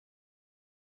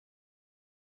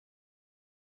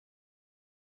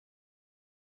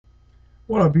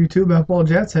What up, YouTube? F-Ball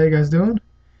Jets? How you guys doing?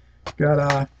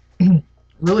 Got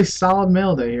really solid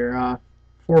mail day here.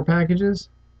 4 packages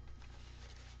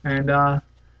and the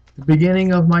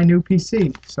beginning of my new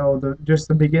PC. So just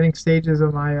the beginning stages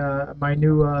of my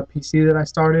new PC that I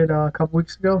started a couple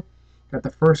weeks ago. Got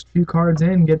the first few cards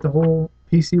in, get the whole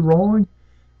PC rolling,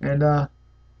 and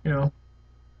you know,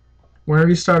 whenever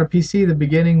you start a PC, the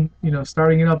beginning,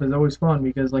 starting it up is always fun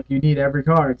because like you need every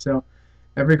card. So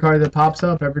every card that pops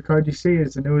up, every card you see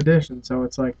is a new addition. So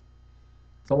it's like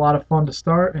it's a lot of fun to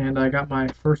start, and I got my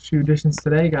first few editions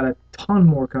today. Got a ton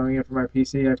more coming in for my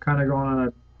PC. I've kind of gone on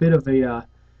a bit of a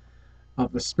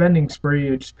spending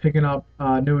spree, just picking up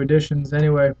new editions.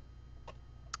 Anyway,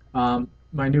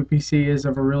 my new PC is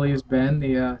of Aurelius Ben,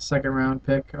 the second round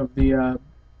pick of the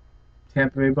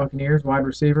Tampa Bay Buccaneers, wide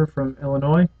receiver from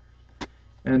Illinois,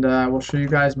 and I will show you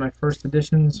guys my first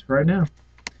editions right now.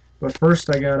 But first,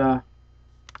 I got a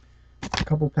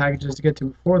couple packages to get to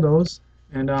before those,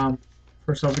 and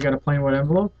first off, we got a plain white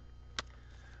envelope.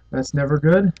 That's never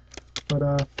good,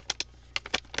 but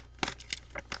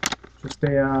just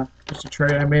a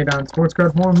trade I made on Sports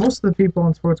Card Forum. Most of the people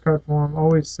on Sports Card Forum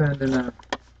always send in a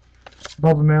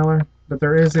bubble mailer, but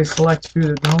there is a select few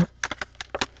that don't.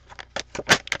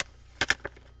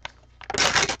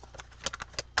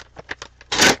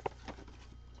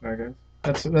 Sorry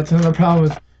guys, that's another problem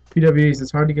with PWEs.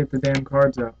 It's hard to get the damn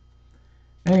cards out.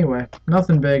 Anyway,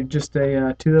 nothing big, just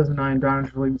a 2009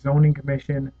 Downers League Zoning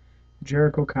Commission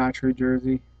Jericho Cotchery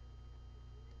jersey,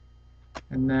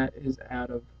 and that is out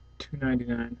of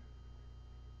 $2.99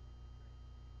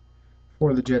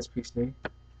 for the Jets PC.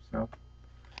 So,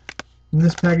 and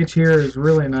this package here is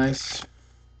really nice.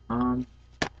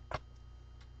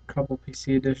 Couple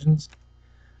PC editions.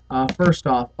 First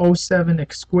off, '07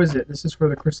 Exquisite. This is for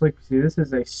the Chris League PC. This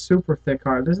is a super thick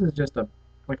card. This is just a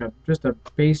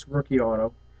base rookie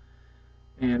auto,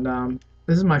 and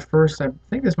this is my first. I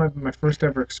think this might be my first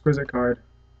ever Exquisite card,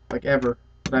 like ever,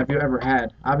 that I've ever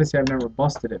had. Obviously, I've never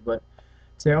busted it, but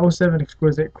it's a '07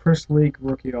 Exquisite Chris League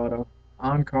rookie auto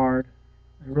on card.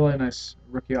 A really nice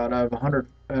rookie auto out of 100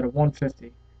 out of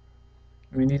 150.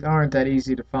 I mean, these aren't that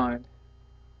easy to find.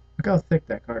 Look how thick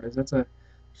that card is. It's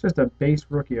just a base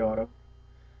rookie auto.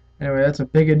 Anyway, that's a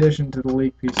big addition to the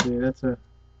League PC.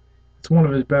 It's one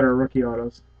of his better rookie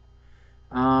autos.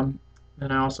 Then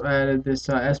I also added this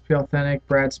SP Authentic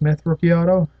Brad Smith rookie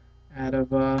auto out of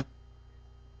what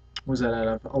was that, out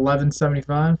of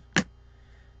 1175.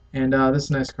 And this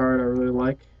is a nice card I really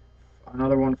like.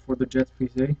 Another one for the Jets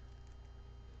PC.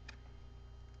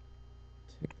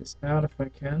 Take this out if I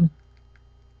can.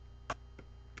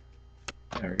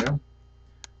 There we go.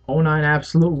 '09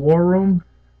 Absolute War Room.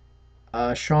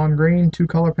 Sean Green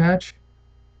 2-color patch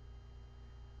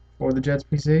for the Jets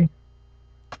PC.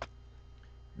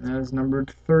 That is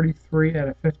numbered 33 out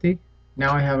of 50.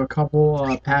 Now I have a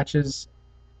couple patches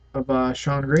of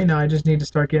Sean Green. Now I just need to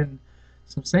start getting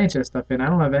some Sanchez stuff in. I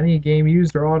don't have any game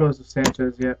used or autos of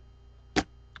Sanchez yet,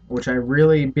 which I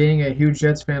really, being a huge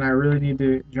Jets fan, I really need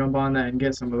to jump on that and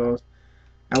get some of those.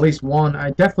 At least one. I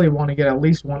definitely want to get at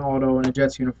least one auto in a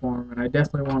Jets uniform, and I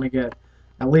definitely want to get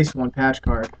at least one patch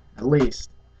card, at least.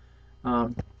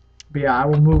 But yeah, I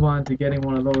will move on to getting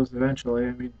one of those eventually.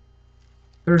 I mean,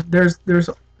 there's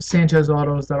Sanchez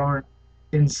autos that aren't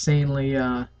insanely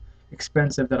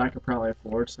expensive that I could probably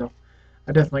afford, so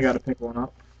I definitely got to pick one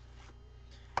up.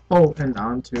 Oh, and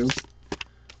on to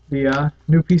the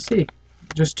new PC.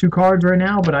 Just 2 cards right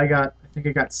now, but I think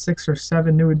I got 6 or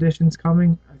 7 new additions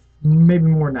coming. Maybe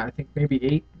more than that. I think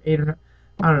maybe 8 or 9.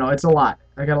 I don't know. It's a lot.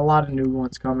 I got a lot of new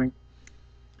ones coming.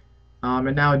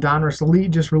 And now Donruss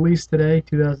Elite just released today,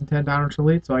 2010 Donruss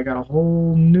Elite, so I got a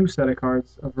whole new set of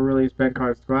cards of Aurelius Ben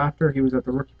cards to go after. He was at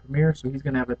the rookie premiere, so he's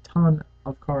going to have a ton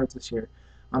of cards this year.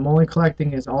 I'm only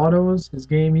collecting his autos, his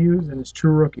game used, and his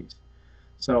true rookies.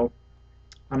 So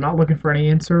I'm not looking for any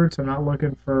inserts. I'm not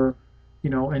looking for,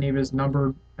 any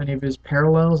of his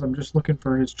parallels. I'm just looking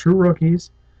for his true rookies.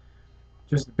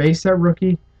 Just the base set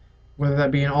rookie, whether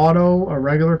that be an auto, a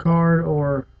regular card,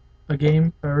 or a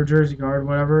game or a jersey card,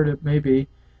 whatever it may be.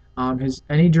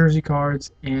 Any jersey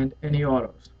cards and any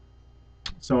autos.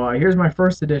 So here's my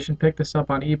first edition. Picked this up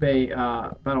on eBay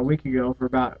about a week ago for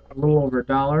about a little over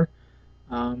 $1,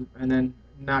 and then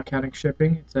not counting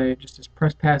shipping. It's just a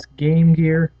press pass game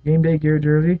day gear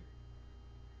jersey.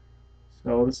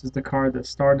 So this is the card that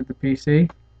started the PC,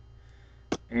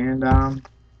 and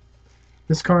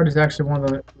this card is actually one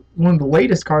of the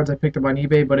latest cards I picked up on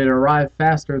eBay, but it arrived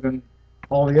faster than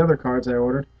all the other cards I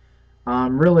ordered.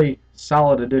 Really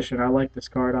solid edition. I like this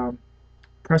card.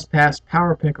 Press Pass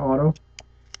Power Pick Auto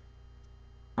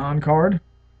on card.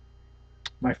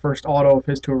 my first auto of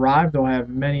his to arrive. They'll have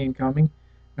many incoming.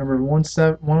 Number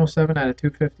 107 out of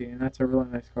 250, and that's a really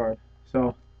nice card.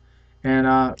 So, and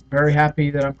very happy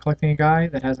that I'm collecting a guy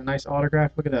that has a nice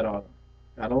autograph. Look at that auto.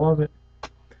 Gotta love it.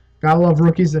 Gotta love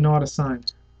rookies that know how to sign.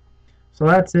 So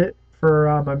that's it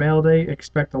for my mail day.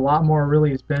 Expect a lot more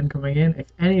Aurelius Ben coming in. If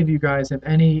any of you guys have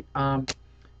any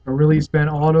Aurelius Ben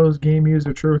autos, game used,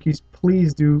 or true rookies,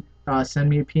 please do send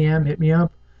me a PM, hit me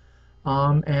up,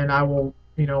 and I will,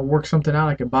 work something out.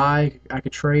 I could buy, I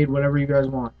could trade, whatever you guys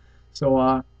want.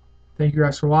 So thank you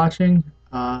guys for watching.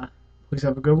 Please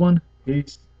have a good one.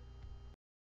 Peace.